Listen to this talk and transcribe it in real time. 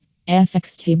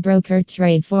FXT broker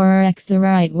trade Forex the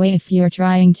right way if you're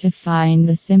trying to find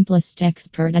the simplest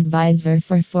expert advisor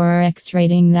for Forex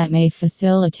trading that may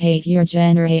facilitate your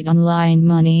generate online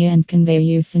money and convey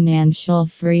you financial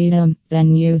freedom,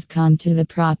 then you've come to the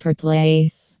proper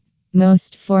place.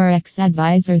 Most Forex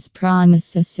advisors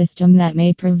promise a system that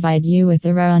may provide you with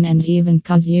a run and even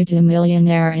cause you to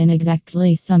millionaire in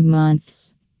exactly some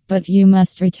months. But you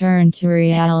must return to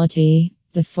reality.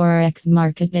 The Forex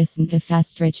market isn't a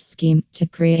fast rich scheme. To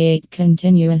create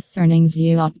continuous earnings,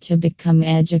 you ought to become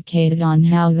educated on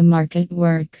how the market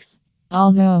works.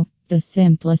 Although the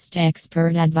simplest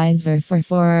expert advisor for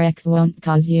Forex won't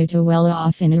cause you to well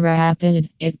off in a rapid,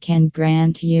 it can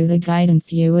grant you the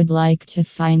guidance you would like to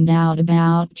find out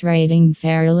about trading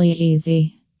fairly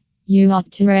easy. You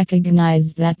ought to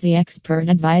recognize that the expert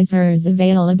advisors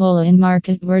available in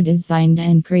market were designed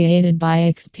and created by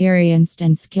experienced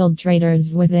and skilled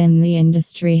traders within the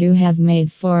industry who have made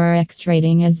Forex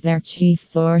trading as their chief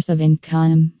source of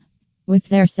income. With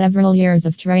their several years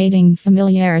of trading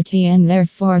familiarity and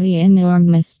therefore the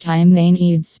enormous time they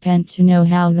need spent to know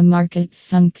how the market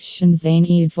functions, they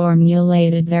need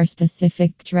formulated their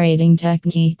specific trading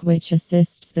technique which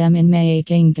assists them in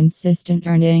making consistent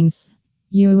earnings.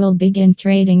 You will begin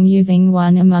trading using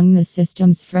one among the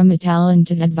systems from a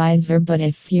talented advisor, but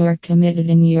if you're committed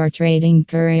in your trading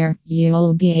career,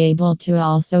 you'll be able to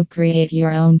also create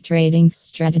your own trading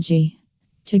strategy.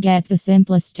 To get the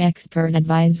simplest expert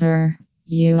advisor,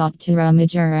 you ought to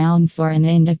rummage around for an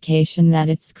indication that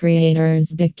its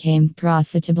creators became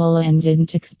profitable and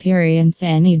didn't experience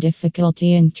any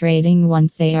difficulty in trading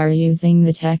once they are using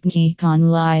the technique on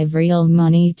live real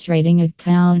money trading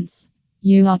accounts.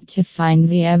 You ought to find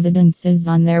the evidences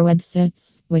on their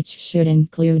websites, which should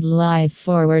include live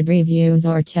forward reviews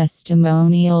or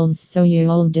testimonials, so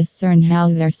you'll discern how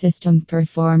their system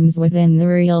performs within the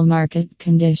real market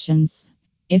conditions.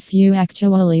 If you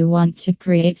actually want to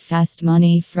create fast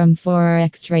money from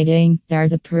Forex trading,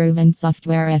 there's a proven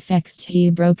software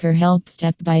FXT broker help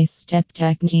step-by-step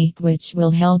technique which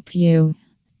will help you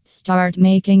start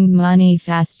making money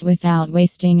fast without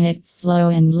wasting it slow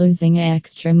and losing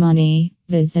extra money.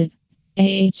 Visit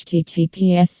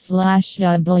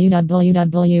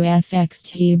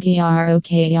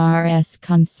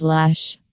https://www.fxtbrokers.com/